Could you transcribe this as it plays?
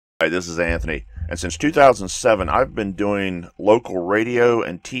Hi, this is Anthony, and since 2007, I've been doing local radio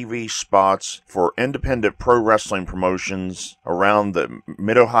and TV spots for independent pro wrestling promotions around the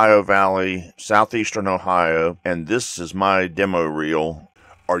Mid-Ohio Valley, southeastern Ohio, and this is my demo reel.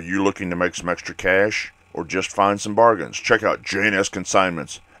 Are you looking to make some extra cash or just find some bargains? Check out J&S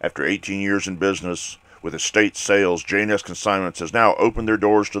Consignments. After 18 years in business with estate sales, J&S Consignments has now opened their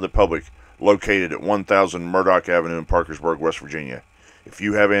doors to the public, located at 1000 Murdoch Avenue in Parkersburg, West Virginia. If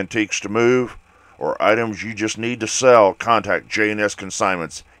you have antiques to move or items you just need to sell, contact J&S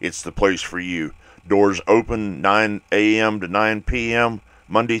Consignments. It's the place for you. Doors open 9 a.m. to 9 p.m.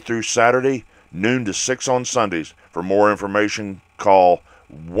 Monday through Saturday, noon to 6 on Sundays. For more information, call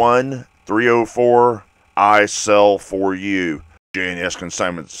 1-304-I-SELL-FOR-YOU. J&S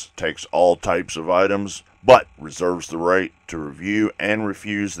Consignments takes all types of items, but reserves the right to review and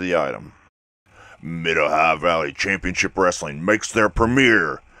refuse the item. Mid-Ohio Valley Championship Wrestling makes their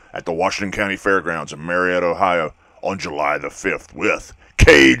premiere at the Washington County Fairgrounds in Marietta, Ohio on July the 5th with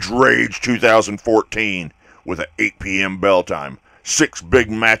Cage Rage 2014 with an 8 p.m. bell time. 6 big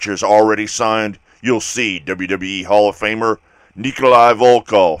matches already signed. You'll see WWE Hall of Famer Nikolai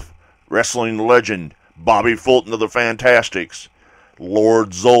Volkov, wrestling legend Bobby Fulton of the Fantastics,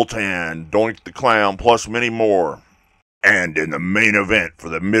 Lord Zoltan, Doink the Clown, plus many more. And in the main event for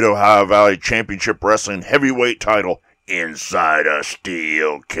the Mid-Ohio Valley Championship Wrestling Heavyweight title, inside a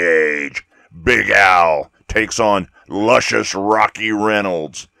steel cage, Big Al takes on luscious Rocky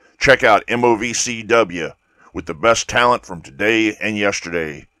Reynolds. Check out MOVCW with the best talent from today and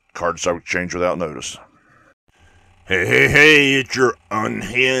yesterday. Cards subject to change without notice. Hey, it's your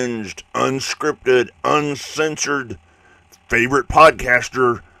unhinged, unscripted, uncensored favorite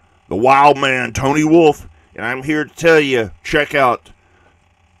podcaster, the Wild Man, Tony Wolf. And I'm here to tell you, check out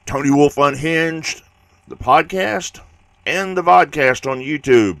Tony Wolf Unhinged, the podcast, and the vodcast on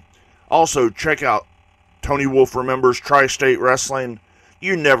YouTube. Also, check out Tony Wolf Remembers Tri-State Wrestling.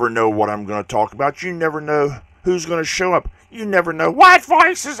 You never know what I'm going to talk about. You never know who's going to show up. You never know what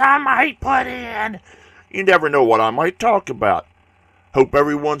voices I might put in. You never know what I might talk about. Hope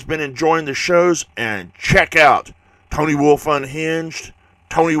everyone's been enjoying the shows, and check out Tony Wolf Unhinged,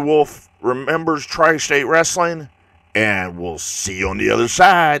 Tony Wolf Remembers Tri-State Wrestling, and we'll see you on the other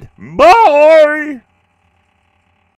side. Bye!